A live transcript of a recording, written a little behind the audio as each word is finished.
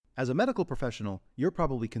As a medical professional, you're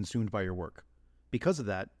probably consumed by your work. Because of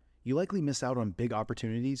that, you likely miss out on big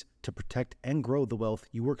opportunities to protect and grow the wealth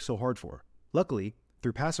you work so hard for. Luckily,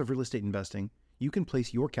 through passive real estate investing, you can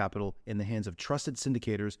place your capital in the hands of trusted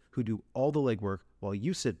syndicators who do all the legwork while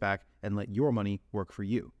you sit back and let your money work for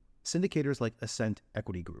you. Syndicators like Ascent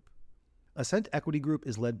Equity Group. Ascent Equity Group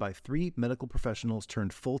is led by 3 medical professionals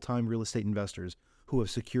turned full-time real estate investors who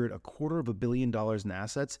have secured $250 million in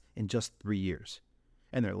assets in just 3 years.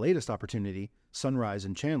 And their latest opportunity, Sunrise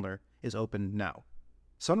in Chandler, is open now.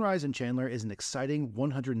 Sunrise in Chandler is an exciting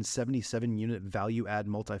 177-unit value-add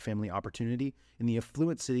multifamily opportunity in the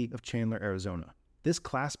affluent city of Chandler, Arizona. This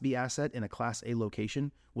Class B asset in a Class A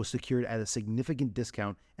location was secured at a significant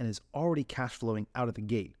discount and is already cash flowing out of the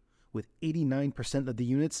gate, with 89% of the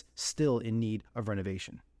units still in need of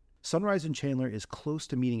renovation. Sunrise in Chandler is close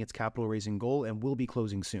to meeting its capital raising goal and will be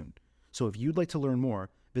closing soon. So if you'd like to learn more,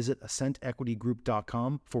 visit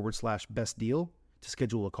ascentequitygroup.com/best deal to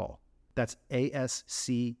schedule a call. That's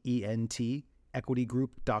ASCENT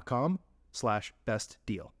equitygroup.com/best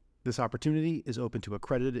deal. This opportunity is open to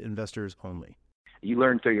accredited investors only. You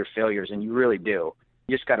learn through your failures, and you really do.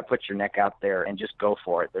 You just got to put your neck out there and just go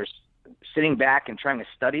for it. There's sitting back and trying to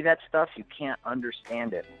study that stuff, you can't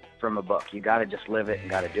understand it from a book. You got to just live it and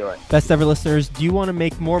got to do it. Best ever listeners, do you want to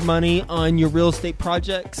make more money on your real estate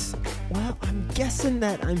projects? Well, I'm guessing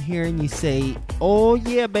that I'm hearing you say, oh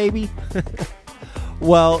yeah, baby.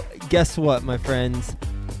 Well, guess what, my friends?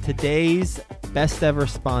 Today's best ever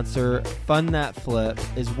sponsor, Fund That Flip,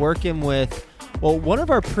 is working with, well, one of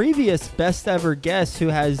our previous best ever guests who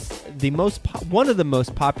has one of the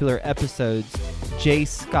most popular episodes, Jay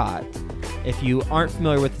Scott. If you aren't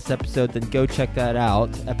familiar with this episode, then go check that out,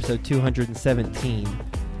 episode 217.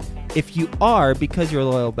 If you are, because you're a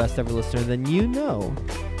loyal best ever listener, then you know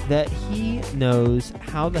that he knows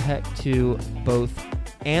how the heck to both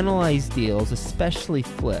analyze deals, especially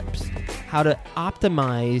flips, how to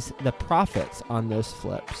optimize the profits on those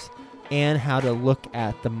flips, and how to look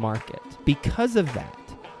at the market. Because of that,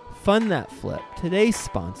 Fund That Flip, today's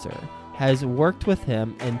sponsor, has worked with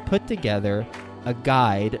him and put together a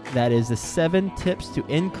guide that is the 7 tips to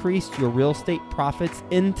increase your real estate profits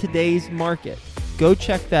in today's market. Go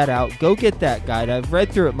check that out. Go get that guide. I've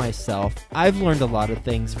read through it myself. I've learned a lot of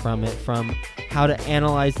things from it, from how to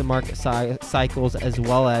analyze the market cycles, as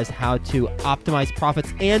well as how to optimize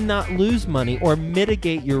profits and not lose money or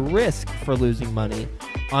mitigate your risk for losing money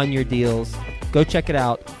on your deals. Go check it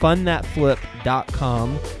out.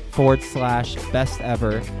 fundthatflip.com/best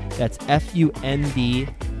ever. That's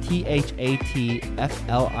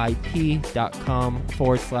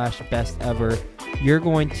fundthatflip.com/best ever. You're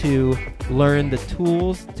going to learn the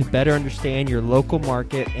tools to better understand your local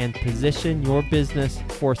market and position your business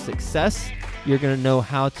for success. You're going to know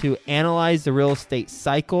how to analyze the real estate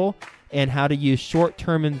cycle and how to use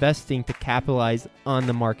short-term investing to capitalize on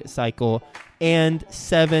the market cycle, and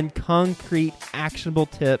 7 concrete actionable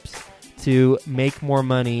tips to make more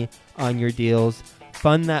money on your deals.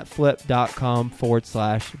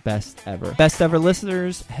 fundthatflip.com/best ever. Best ever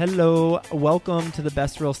listeners, hello. Welcome to the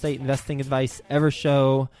best real estate investing advice ever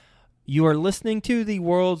show. You are listening to the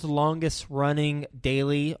world's longest running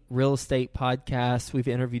daily real estate podcast. We've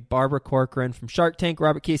interviewed Barbara Corcoran from Shark Tank,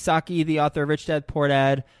 Robert Kiyosaki, the author of Rich Dad Poor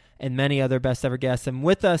Dad, and many other best ever guests. And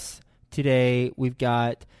with us today, we've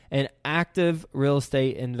got an active real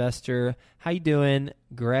estate investor. How you doing,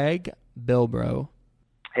 Greg Bilbrough?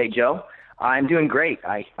 Hey, Joe. I'm doing great.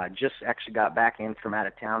 I just actually got back in from out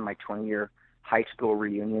of town, my 20-year high school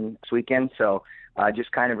reunion this weekend, so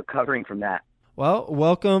just kind of recovering from that. Well,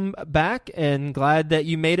 welcome back, and glad that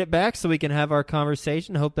you made it back so we can have our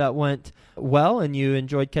conversation. Hope that went well and you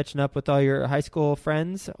enjoyed catching up with all your high school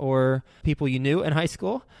friends or people you knew in high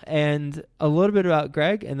school. And a little bit about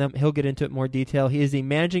Greg, and then he'll get into it in more detail. He is the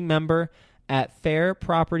managing member at Fair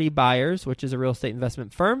Property Buyers, which is a real estate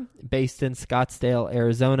investment firm based in Scottsdale,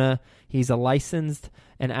 Arizona. He's a licensed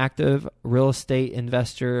and active real estate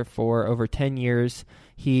investor for over 10 years.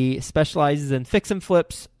 He specializes in fix and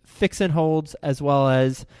flips, fix and holds, as well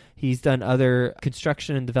as he's done other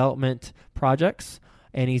construction and development projects.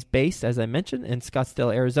 And he's based, as I mentioned, in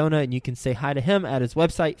Scottsdale, Arizona. And you can say hi to him at his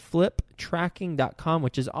website, fliptracking.com,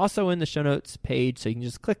 which is also in the show notes page. So you can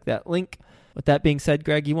just click that link. With that being said,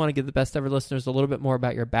 Greg, you want to give the best ever listeners a little bit more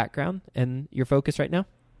about your background and your focus right now?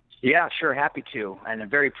 Yeah, sure. Happy to. And I'm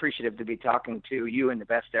very appreciative to be talking to you and the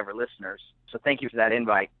best ever listeners. So thank you for that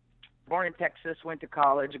invite. Born in Texas, went to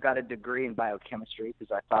college, got a degree in biochemistry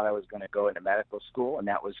because I thought I was going to go into medical school, and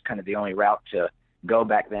that was kind of the only route to go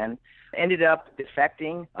back then. Ended up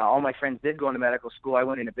defecting. All my friends did go into medical school. I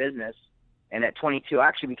went into business, and at 22, I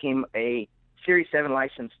actually became a Series 7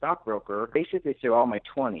 licensed stockbroker basically through all my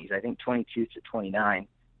 20s, I think 22 to 29.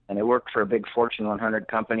 And I worked for a big Fortune 100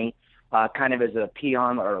 company, kind of as a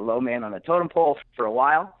peon or a low man on a totem pole for a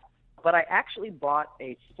while. But I actually bought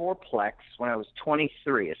a fourplex when I was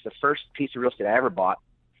 23. It's the first piece of real estate I ever bought,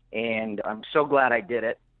 and I'm so glad I did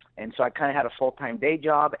it. And so I kind of had a full-time day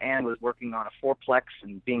job and was working on a fourplex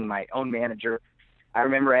and being my own manager. I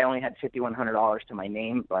remember I only had $5,100 to my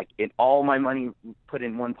name. Like, all my money put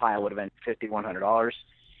in one pile would have been $5,100,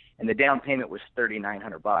 and the down payment was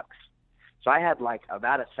 $3,900. So I had like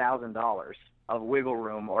about $1,000 of wiggle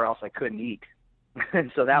room, or else I couldn't eat.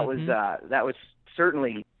 And so that was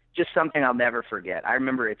certainly just something I'll never forget. I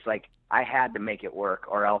remember it's like I had to make it work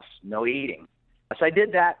or else no eating. So I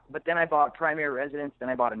did that, but then I bought a primary residence. Then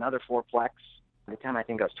I bought another fourplex. By the time I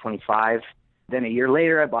think I was 25. Then a year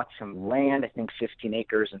later, I bought some land, I think 15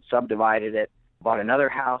 acres, and subdivided it, bought another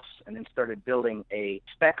house, and then started building a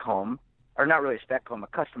spec home, or not really a spec home, a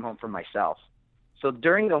custom home for myself. So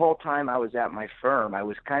during the whole time I was at my firm, I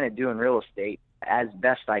was kind of doing real estate as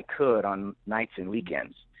best I could on nights and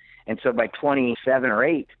weekends. And so by 27 or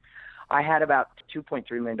 8, I had about $2.3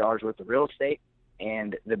 million worth of real estate.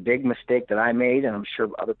 And the big mistake that I made, and I'm sure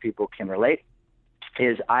other people can relate,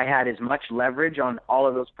 is I had as much leverage on all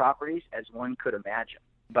of those properties as one could imagine.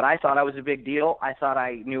 But I thought I was a big deal. I thought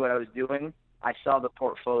I knew what I was doing. I saw the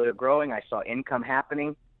portfolio growing. I saw income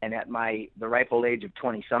happening. And at the ripe old age of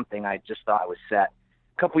 20-something, I just thought I was set.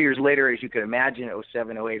 A couple years later, as you could imagine,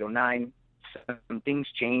 07, 08, 09, some things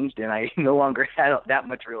changed, and I no longer had that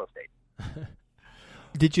much real estate.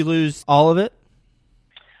 Did you lose all of it?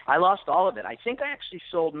 I lost all of it. I think I actually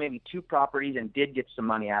sold maybe 2 properties and did get some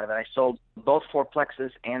money out of it. I sold both fourplexes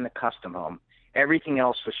and the custom home. Everything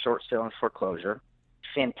else was short sale and foreclosure.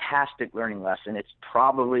 Fantastic learning lesson. It's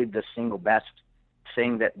probably the single best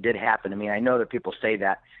thing that did happen to me. I know that people say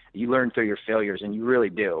that you learn through your failures, and you really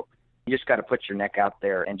do. You just got to put your neck out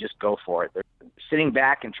there and just go for it. Sitting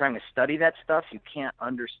back and trying to study that stuff, you can't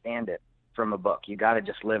understand it from a book. You got to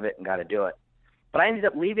just live it and got to do it. But I ended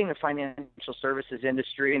up leaving the financial services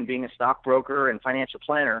industry and being a stockbroker and financial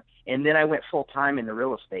planner, and then I went full-time into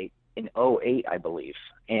real estate in 08, I believe.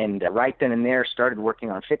 And right then and there started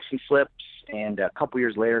working on fix and flips, and a couple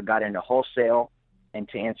years later got into wholesale. And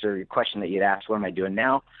to answer your question that you'd asked, what am I doing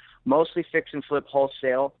now? Mostly fix and flip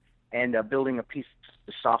wholesale and building a piece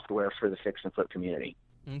of software for the fix and flip community.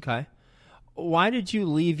 Okay. Why did you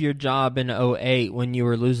leave your job in 08 when you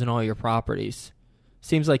were losing all your properties?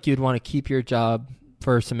 Seems like you'd want to keep your job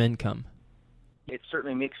for some income. It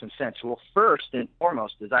certainly makes some sense. Well, first and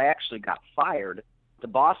foremost is I actually got fired. The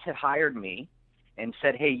boss had hired me and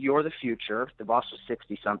said, hey, you're the future. The boss was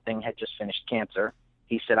 60-something, had just finished cancer.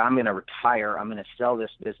 He said, I'm going to retire. I'm going to sell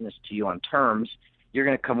this business to you on terms. You're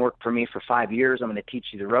going to come work for me for 5 years. I'm going to teach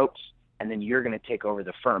you the ropes, and then you're going to take over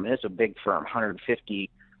the firm. And it's a big firm, 150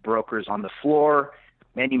 brokers on the floor,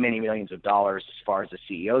 many, many millions of dollars as far as the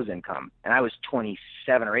CEO's income. And I was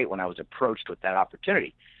 27 or 8 when I was approached with that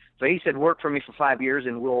opportunity. So he said, work for me for 5 years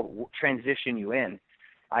and we'll transition you in.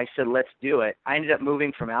 I said, let's do it. I ended up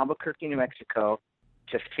moving from Albuquerque, New Mexico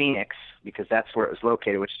to Phoenix because that's where it was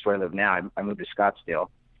located, which is where I live now. I moved to Scottsdale.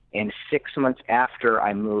 And 6 months after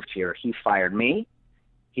I moved here, he fired me.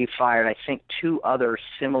 He fired, I think, 2 other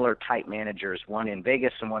similar type managers, one in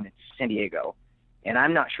Vegas and one in San Diego. And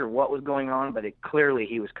I'm not sure what was going on, but clearly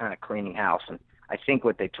he was kind of cleaning house. And I think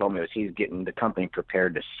what they told me was he's getting the company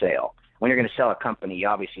prepared to sell. When you're going to sell a company, you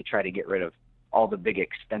obviously try to get rid of all the big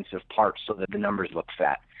expensive parts so that the numbers look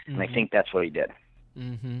fat. Mm-hmm. And I think that's what he did.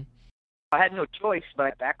 Mm-hmm. I had no choice, but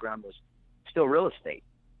my background was still real estate.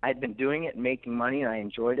 I had been doing it and making money, and I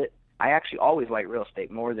enjoyed it. I actually always liked real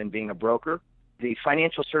estate more than being a broker. The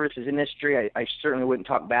financial services industry, I certainly wouldn't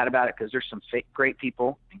talk bad about it because there's some great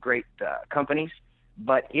people and great companies.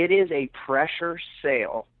 But it is a pressure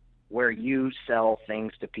sale where you sell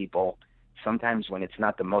things to people sometimes when it's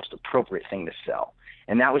not the most appropriate thing to sell.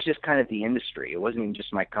 And that was just kind of the industry. It wasn't even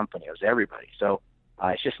just my company. It was everybody. So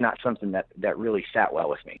it's just not something that really sat well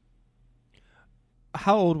with me.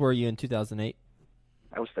 How old were you in 2008?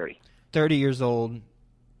 I was 30. 30 years old.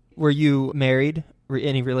 Were you married?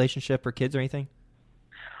 Any relationship or kids or anything?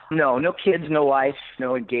 No kids, no wife,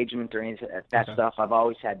 no engagement or any of that stuff. I've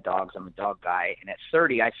always had dogs. I'm a dog guy. And at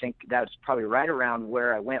 30, I think that was probably right around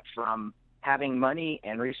where I went from having money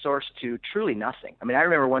and resource to truly nothing. I mean, I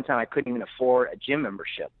remember one time I couldn't even afford a gym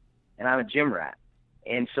membership, and I'm a gym rat.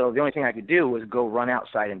 And so the only thing I could do was go run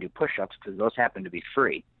outside and do push-ups because those happened to be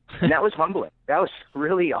free. And that was humbling. That was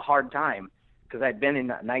really a hard time because I'd been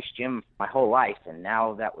in a nice gym my whole life, and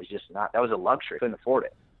now that was just not – that was a luxury. I couldn't afford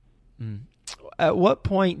it. At what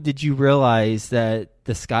point did you realize that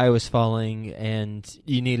the sky was falling and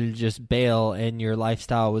you needed to just bail and your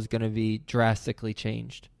lifestyle was going to be drastically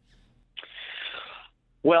changed?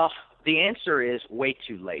 Well, the answer is way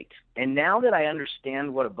too late. And now that I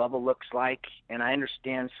understand what a bubble looks like, and I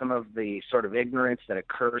understand some of the sort of ignorance that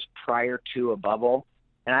occurs prior to a bubble,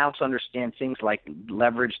 and I also understand things like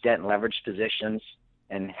leverage debt and leverage positions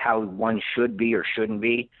and how one should be or shouldn't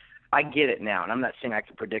be, I get it now. And I'm not saying I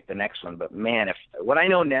can predict the next one, but man, if what I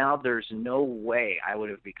know now, there's no way I would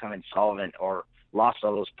have become insolvent or lost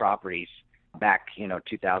all those properties back,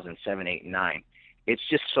 2007, 8, and 9. It's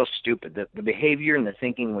just so stupid. The behavior and the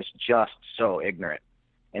thinking was just so ignorant.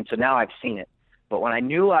 And so now I've seen it. But when I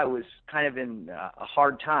knew I was kind of in a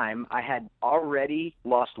hard time, I had already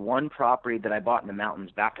lost one property that I bought in the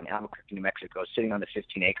mountains back in Albuquerque, New Mexico, sitting on the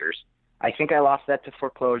 15 acres. I think I lost that to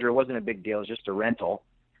foreclosure. It wasn't a big deal. It was just a rental.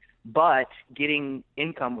 But getting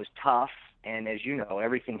income was tough. And as you know,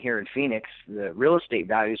 everything here in Phoenix, the real estate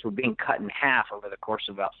values were being cut in half over the course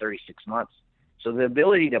of about 36 months. So the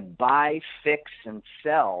ability to buy, fix, and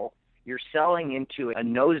sell, you're selling into a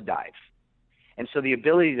nosedive. And so the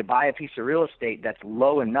ability to buy a piece of real estate that's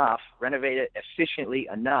low enough, renovate it efficiently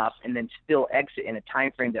enough, and then still exit in a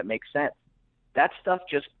time frame that makes sense, that stuff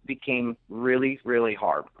just became really, really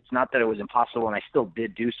hard. It's not that it was impossible, and I still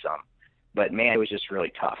did do some, but man, it was just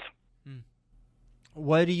really tough.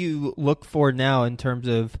 What do you look for now in terms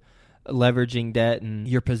of leveraging debt and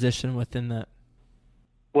your position within that?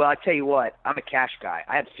 Well, I tell you what, I'm a cash guy.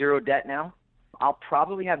 I have zero debt now. I'll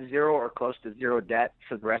probably have zero or close to zero debt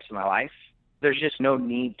for the rest of my life. There's just no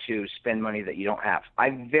need to spend money that you don't have.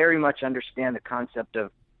 I very much understand the concept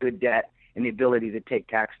of good debt and the ability to take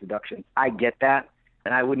tax deductions. I get that,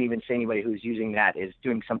 and I wouldn't even say anybody who's using that is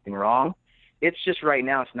doing something wrong. It's just right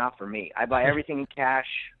now it's not for me. I buy everything in cash.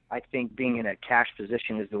 I think being in a cash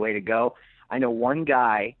position is the way to go. I know one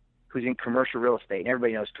guy who's in commercial real estate, and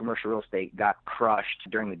everybody knows commercial real estate got crushed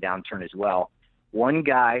during the downturn as well. One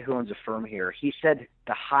guy who owns a firm here, he said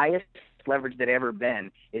the highest leverage that ever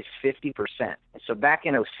been is 50%. And so back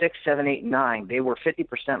in 06, 7, 8, 9, they were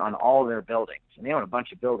 50% on all their buildings, and they own a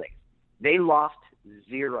bunch of buildings. They lost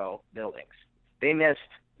 0 buildings. They missed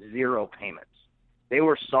 0 payments. They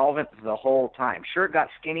were solvent the whole time. Sure, it got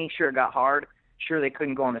skinny. Sure, it got hard. Sure, they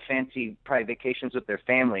couldn't go on the fancy private vacations with their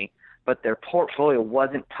family, but their portfolio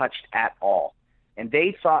wasn't touched at all. And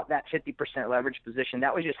they thought that 50% leverage position,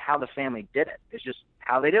 that was just how the family did it. It's just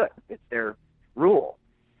how they do it. It's their rule.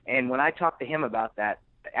 And when I talked to him about that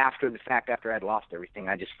after the fact, after I'd lost everything,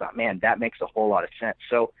 I just thought, man, that makes a whole lot of sense.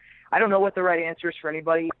 So I don't know what the right answer is for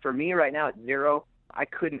anybody. For me right now at 0, I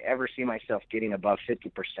couldn't ever see myself getting above 50%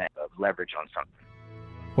 of leverage on something.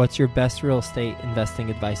 What's your best real estate investing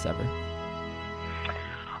advice ever?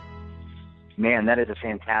 Man, that is a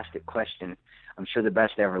fantastic question. I'm sure the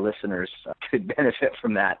best ever listeners could benefit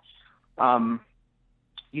from that.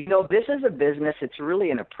 This is a business. It's really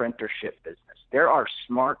an apprenticeship business. There are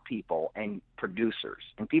smart people and producers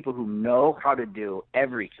and people who know how to do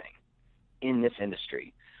everything in this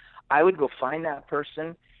industry. I would go find that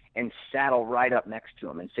person and saddle right up next to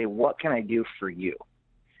them and say, what can I do for you?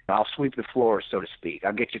 I'll sweep the floor, so to speak.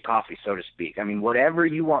 I'll get you coffee, so to speak. I mean, whatever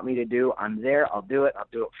you want me to do, I'm there. I'll do it. I'll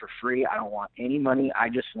do it for free. I don't want any money. I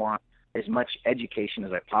just want as much education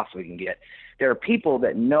as I possibly can get. There are people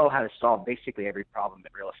that know how to solve basically every problem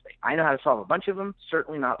in real estate. I know how to solve a bunch of them,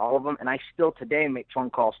 certainly not all of them, and I still today make phone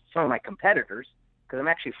calls to some of my competitors because I'm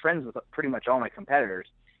actually friends with pretty much all my competitors,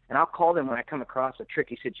 and I'll call them when I come across a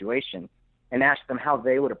tricky situation and ask them how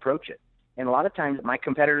they would approach it. And a lot of times my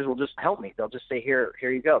competitors will just help me. They'll just say, here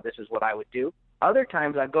you go. This is what I would do. Other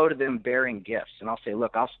times I go to them bearing gifts, and I'll say,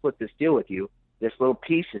 look, I'll split this deal with you. This little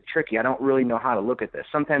piece is tricky. I don't really know how to look at this.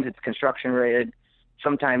 Sometimes it's construction related.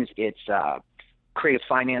 Sometimes it's creative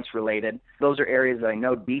finance related. Those are areas that I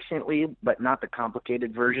know decently, but not the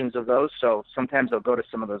complicated versions of those. So sometimes I'll go to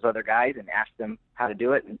some of those other guys and ask them how to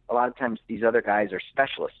do it. And a lot of times these other guys are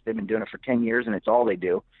specialists. They've been doing it for 10 years, and it's all they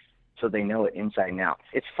do. So they know it inside and out.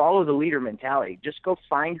 It's follow the leader mentality. Just go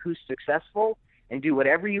find who's successful and do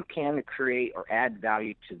whatever you can to create or add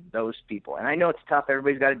value to those people. And I know it's tough.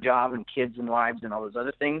 Everybody's got a job and kids and wives and all those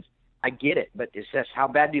other things. I get it, but it's just how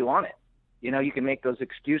bad do you want it? You can make those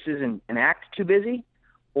excuses and act too busy,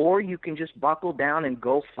 or you can just buckle down and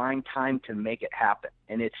go find time to make it happen.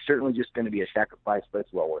 And it's certainly just going to be a sacrifice, but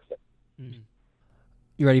it's well worth it. Mm-hmm.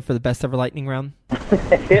 You ready for the best ever lightning round?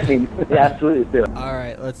 Hit me. Yeah, absolutely do. All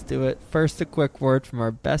right, let's do it. First, a quick word from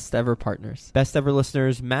our best ever partners. Best ever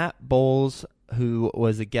listeners, Matt Bowles, who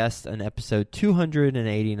was a guest on episode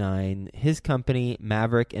 289. His company,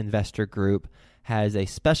 Maverick Investor Group, has a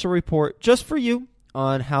special report just for you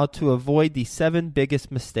on how to avoid the 7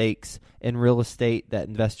 biggest mistakes in real estate that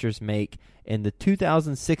investors make in the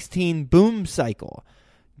 2016 boom cycle.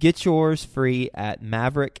 Get yours free at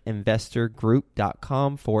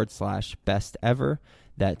maverickinvestorgroup.com/best ever.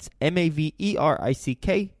 That's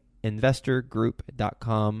MAVERICK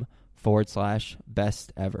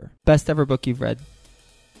investorgroup.com/best ever. Best ever book you've read?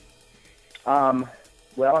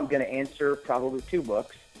 Well, I'm going to answer probably 2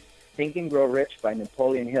 books. Think and Grow Rich by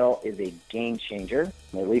Napoleon Hill is a game changer,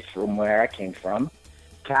 at least from where I came from.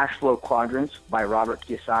 Cash Flow Quadrants by Robert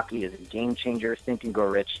Kiyosaki is a game changer. Think and Grow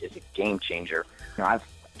Rich is a game changer. You know, I've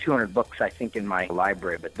 200 books, I think, in my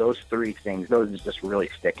library, but those 3 things, those just really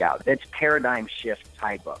stick out. It's paradigm shift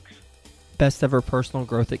type books. Best ever personal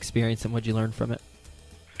growth experience, and what'd you learn from it?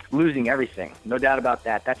 Losing everything. No doubt about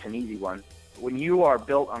that. That's an easy one. When you are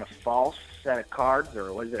built on a false set of cards,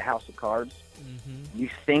 or what is it, a house of cards, you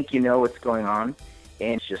think you know what's going on,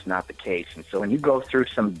 and it's just not the case. And so when you go through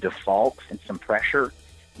some defaults and some pressure,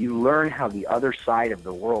 you learn how the other side of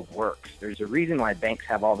the world works. There's a reason why banks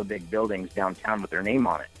have all the big buildings downtown with their name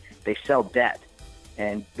on it. They sell debt.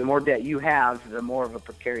 And the more debt you have, the more of a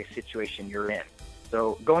precarious situation you're in.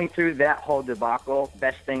 So going through that whole debacle,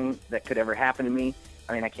 best thing that could ever happen to me,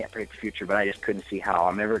 I mean, I can't predict the future, but I just couldn't see how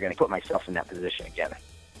I'm ever going to put myself in that position again.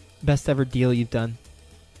 Best ever deal you've done?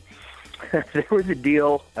 There was a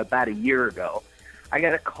deal about a year ago. I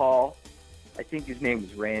got a call. I think his name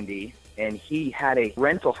was Randy, and he had a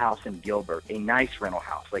rental house in Gilbert, a nice rental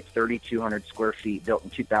house, like 3,200 square feet, built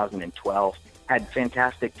in 2012. Had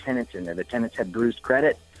fantastic tenants in there. The tenants had bruised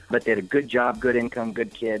credit, but they had a good job, good income,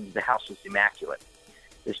 good kids. The house was immaculate.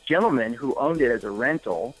 This gentleman who owned it as a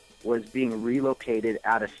rental was being relocated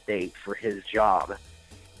out of state for his job.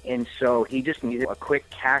 And so he just needed a quick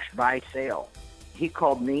cash buy sale. He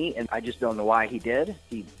called me, and I just don't know why he did.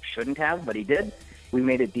 He shouldn't have, but he did. We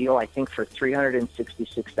made a deal, I think, for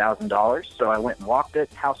 $366,000. So I went and walked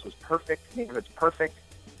it. The house was perfect. Neighborhood's perfect.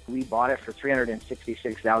 We bought it for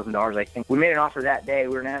 $366,000, I think. We made an offer that day.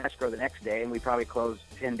 We were in escrow the next day, and we probably closed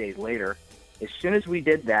 10 days later. As soon as we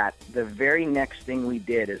did that, the very next thing we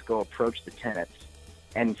did is go approach the tenants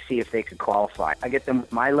and see if they could qualify. I get them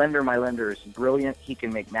with my lender. My lender is brilliant. He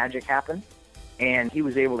can make magic happen. And he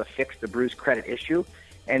was able to fix the bruised credit issue.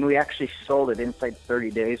 And we actually sold it inside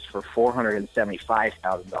 30 days for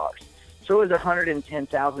 $475,000. So it was a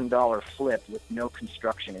 $110,000 flip with no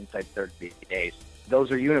construction inside 30 days.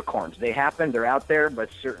 Those are unicorns. They happen. They're out there, but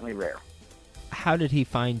certainly rare. How did he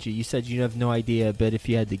find you? You said you have no idea, but if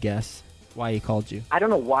you had to guess why he called you. I don't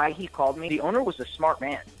know why he called me. The owner was a smart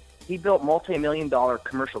man. He built multi-million-dollar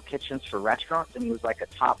commercial kitchens for restaurants, and he was like a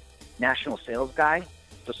top national sales guy,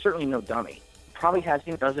 so certainly no dummy. Probably has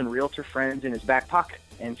a dozen realtor friends in his back pocket.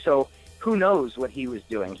 And so who knows what he was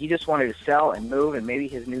doing. He just wanted to sell and move, and maybe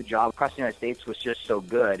his new job across the United States was just so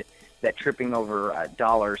good that tripping over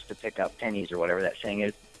dollars to pick up pennies or whatever that saying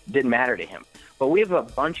is didn't matter to him. But we have a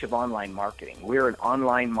bunch of online marketing. We're an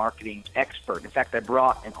online marketing expert. In fact, I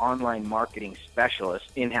brought an online marketing specialist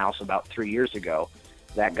in-house about 3 years ago.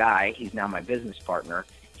 That guy, he's now my business partner.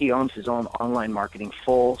 He owns his own online marketing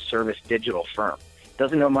full-service digital firm.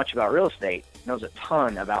 Doesn't know much about real estate, knows a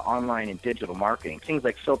ton about online and digital marketing, things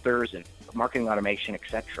like filters and marketing automation,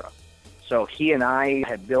 etc. So he and I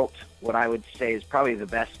had built what I would say is probably the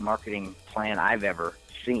best marketing plan I've ever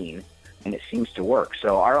seen, and it seems to work.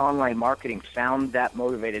 So our online marketing found that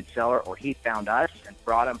motivated seller, or he found us and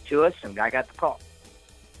brought him to us, and I got the call.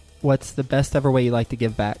 What's the best ever way you like to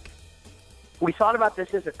give back? We thought about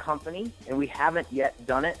this as a company, and we haven't yet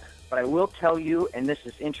done it. But I will tell you, and this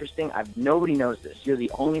is interesting, nobody knows this. You're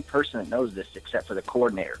the only person that knows this except for the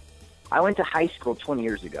coordinator. I went to high school 20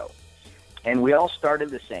 years ago, and we all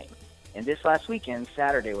started the same. And this last weekend,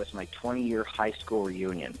 Saturday, was my 20-year high school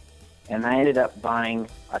reunion. And I ended up buying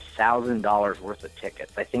 $1,000 worth of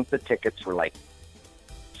tickets. I think the tickets were like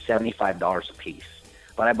 $75 a piece.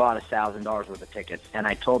 But I bought $1,000 worth of tickets, and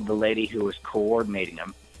I told the lady who was coordinating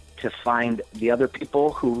them to find the other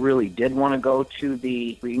people who really did want to go to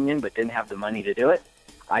the reunion but didn't have the money to do it.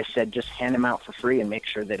 I said, just hand them out for free and make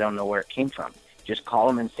sure they don't know where it came from. Just call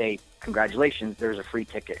them and say, congratulations, there's a free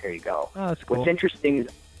ticket, here you go. Oh, that's cool. What's interesting is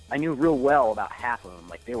I knew real well about half of them.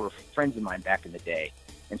 Like, they were friends of mine back in the day.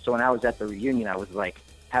 And so when I was at the reunion, I was like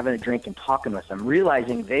having a drink and talking with them,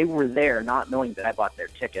 realizing they were there, not knowing that I bought their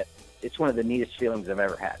ticket. It's one of the neatest feelings I've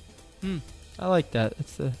ever had. I like that.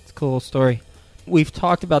 It's a cool story. We've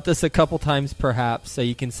talked about this a couple times, perhaps, so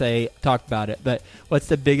you can say, talk about it. But what's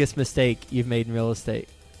the biggest mistake you've made in real estate?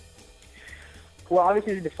 Well,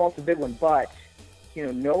 obviously the default's a big one, but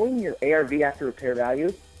knowing your ARV after repair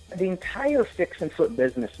value The entire fix and flip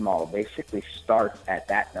business model basically starts at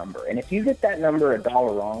that number. And if you get that number $1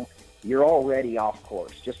 wrong, you're already off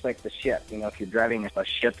course, just like the ship. You know, if you're driving a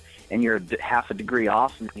ship and you're half a degree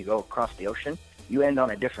off and you go across the ocean, you end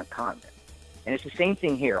on a different continent. And it's the same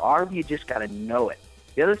thing here. You just got to know it.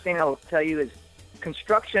 The other thing I will tell you is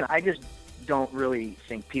construction, I just don't really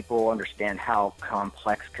think people understand how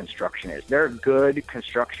complex construction is. There are good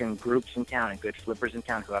construction groups in town and good flippers in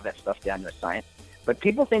town who have that stuff down to a science. But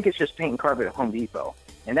people think it's just paint and carpet at Home Depot.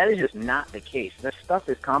 And that is just not the case. This stuff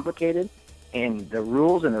is complicated, and the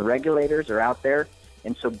rules and the regulators are out there.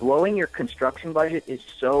 And so blowing your construction budget is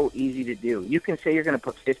so easy to do. You can say you're going to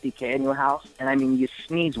put $50K in your house, and I mean, you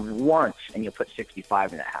sneeze once and you put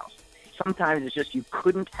 65 in that house. Sometimes it's just you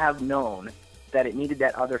couldn't have known that it needed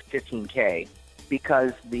that other 15K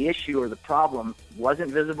because the issue or the problem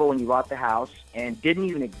wasn't visible when you bought the house and didn't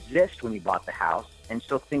even exist when you bought the house, and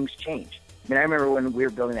so things changed. I mean, I remember when we were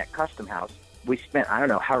building that custom house, we spent, I don't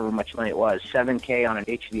know, however much money it was, $7K on an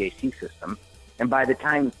HVAC system. And by the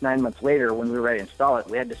time 9 months later, when we were ready to install it,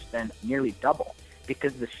 we had to spend nearly double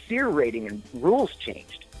because the SEER rating and rules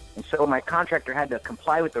changed. And so my contractor had to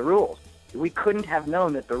comply with the rules. We couldn't have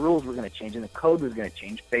known that the rules were going to change and the code was going to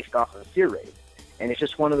change based off of the SEER rating. And it's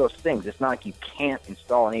just one of those things. It's not like you can't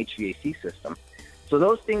install an HVAC system. So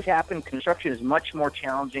those things happen. Construction is much more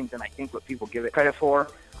challenging than I think what people give it credit for.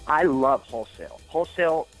 I love wholesale.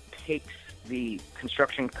 Wholesale takes the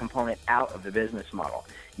construction component out of the business model.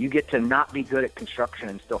 You get to not be good at construction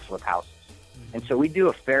and still flip houses. And so we do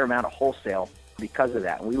a fair amount of wholesale because of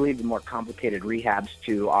that. And we leave the more complicated rehabs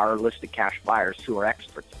to our list of cash buyers who are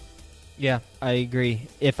experts. Yeah, I agree.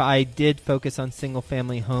 If I did focus on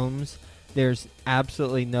single-family homes, there's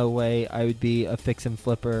absolutely no way I would be a fix and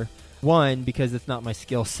flipper. One, because it's not my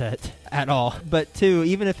skill set at all. But two,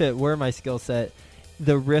 even if it were my skill set,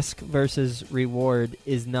 the risk versus reward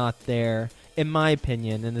is not there, in my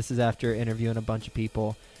opinion, and this is after interviewing a bunch of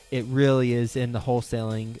people. It really is in the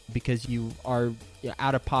wholesaling because you are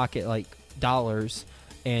out of pocket like dollars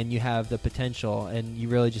and you have the potential, and you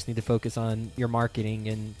really just need to focus on your marketing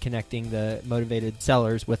and connecting the motivated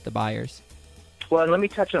sellers with the buyers. Well, and let me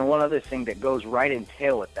touch on one other thing that goes right in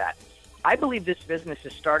tail with that. I believe this business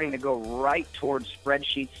is starting to go right towards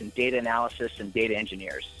spreadsheets and data analysis and data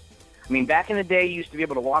engineers. I mean, back in the day, you used to be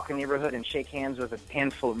able to walk in the neighborhood and shake hands with a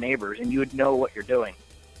handful of neighbors, and you would know what you're doing.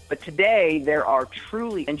 But today, there are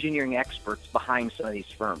truly engineering experts behind some of these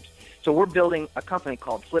firms. So we're building a company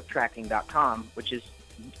called FlipTracking.com, which is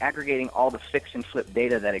aggregating all the fix and flip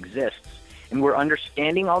data that exists. And we're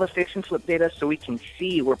understanding all the fix and flip data so we can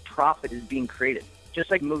see where profit is being created.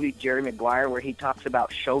 Just like the movie Jerry Maguire, where he talks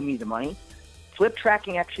about show me the money. Flip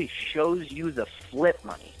tracking actually shows you the flip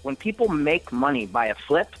money. When people make money by a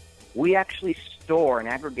flip, we actually store and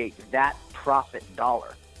aggregate that profit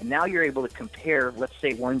dollar. And now you're able to compare, let's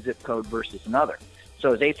say, one zip code versus another.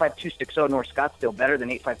 So is 85260 North Scottsdale better than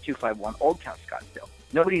 85251 Old Town Scottsdale?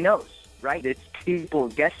 Nobody knows, right? It's people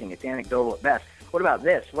guessing. It's anecdotal at best. What about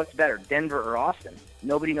this? What's better, Denver or Austin?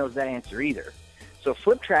 Nobody knows that answer either. So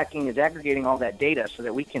flip tracking is aggregating all that data so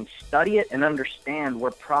that we can study it and understand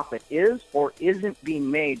where profit is or isn't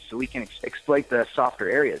being made so we can exploit the softer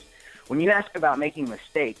areas. When you ask about making a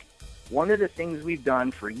mistake, one of the things we've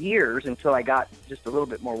done for years until I got just a little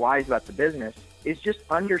bit more wise about the business is just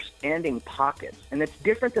understanding pockets. And it's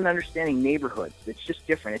different than understanding neighborhoods. It's just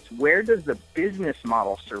different. It's where does the business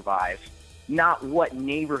model survive, not what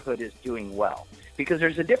neighborhood is doing well. Because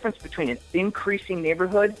there's a difference between an increasing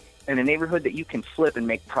neighborhood and a neighborhood that you can flip and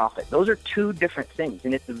make profit. Those are two different things.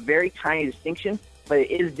 And it's a very tiny distinction, but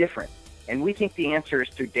it is different. And we think the answer is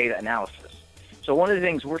through data analysis. So one of the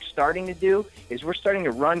things we're starting to do is we're starting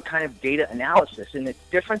to run kind of data analysis, and it's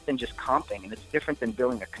different than just comping, and it's different than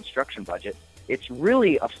building a construction budget. It's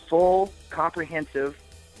really a full, comprehensive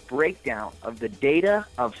breakdown of the data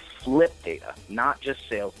of flip data, not just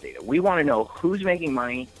sales data. We want to know who's making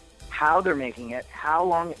money, how they're making it, how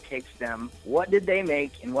long it takes them, what did they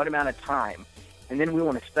make, in what amount of time. And then we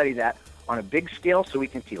want to study that on a big scale so we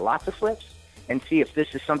can see lots of flips and see if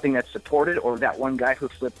this is something that's supported, or that one guy who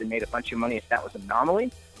flipped and made a bunch of money, if that was an anomaly,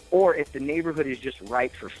 or if the neighborhood is just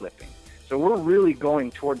right for flipping. So we're really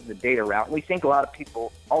going towards the data route. We think a lot of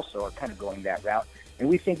people also are kind of going that route, and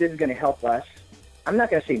we think this is going to help us, I'm not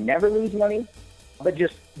going to say never lose money, but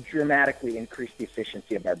just dramatically increase the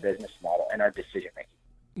efficiency of our business model and our decision making.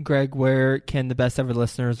 Greg, where can the Best Ever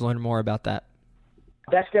listeners learn more about that?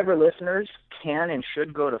 Best Ever listeners can and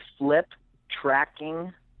should go to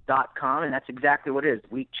FlipTracking.com, and that's exactly what it is.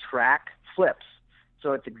 We track flips.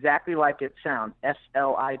 So it's exactly like it sounds,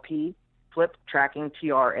 FLIP, FlipTracking,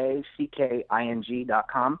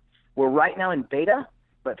 TRACKING.com. We're right now in beta,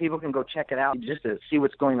 but people can go check it out just to see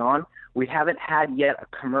what's going on. We haven't had yet a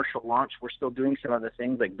commercial launch. We're still doing some other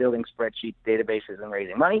things like building spreadsheets, databases, and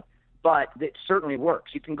raising money, but it certainly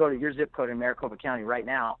works. You can go to your zip code in Maricopa County right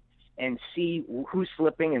now and see who's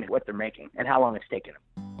flipping and what they're making and how long it's taken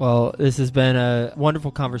them. Well, this has been a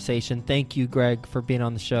wonderful conversation. Thank you, Greg, for being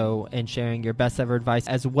on the show and sharing your best ever advice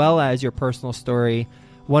as well as your personal story.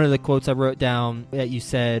 One of the quotes I wrote down that you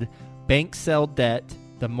said, banks sell debt.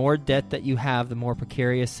 The more debt that you have, the more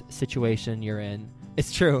precarious situation you're in.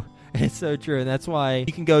 It's true. It's so true. And that's why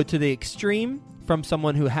you can go to the extreme from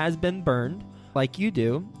someone who has been burned, like you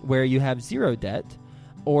do, where you have zero debt,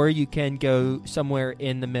 or you can go somewhere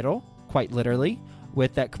in the middle, quite literally,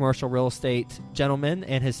 with that commercial real estate gentleman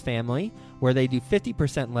and his family, where they do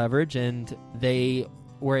 50% leverage and they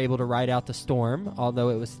were able to ride out the storm, although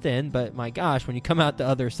it was thin. But my gosh, when you come out the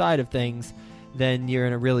other side of things, then you're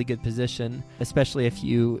in a really good position, especially if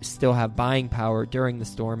you still have buying power during the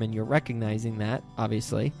storm and you're recognizing that,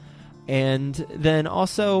 obviously. And then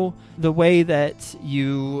also the way that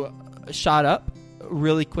you shot up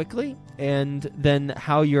really quickly, and then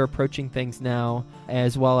how you're approaching things now,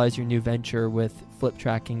 as well as your new venture with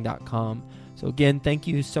fliptracking.com. So again, thank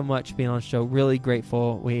you so much for being on the show. Really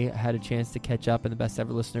grateful we had a chance to catch up, and the best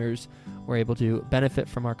ever listeners were able to benefit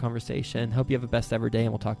from our conversation. Hope you have a best ever day,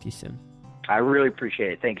 and we'll talk to you soon. I really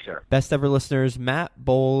appreciate it. Thanks, sir. Best ever listeners, Matt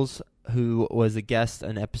Bowles, who was a guest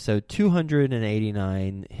on episode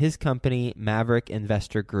 289, his company, Maverick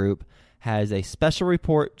Investor Group, has a special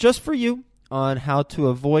report just for you on how to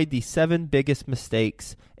avoid the 7 biggest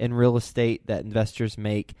mistakes in real estate that investors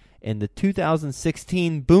make in the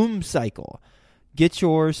 2016 boom cycle. Get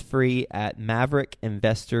yours free at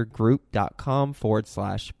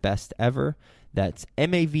maverickinvestorgroup.com/best ever. That's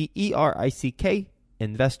MAVERICK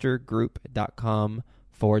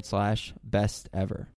investorgroup.com/best ever.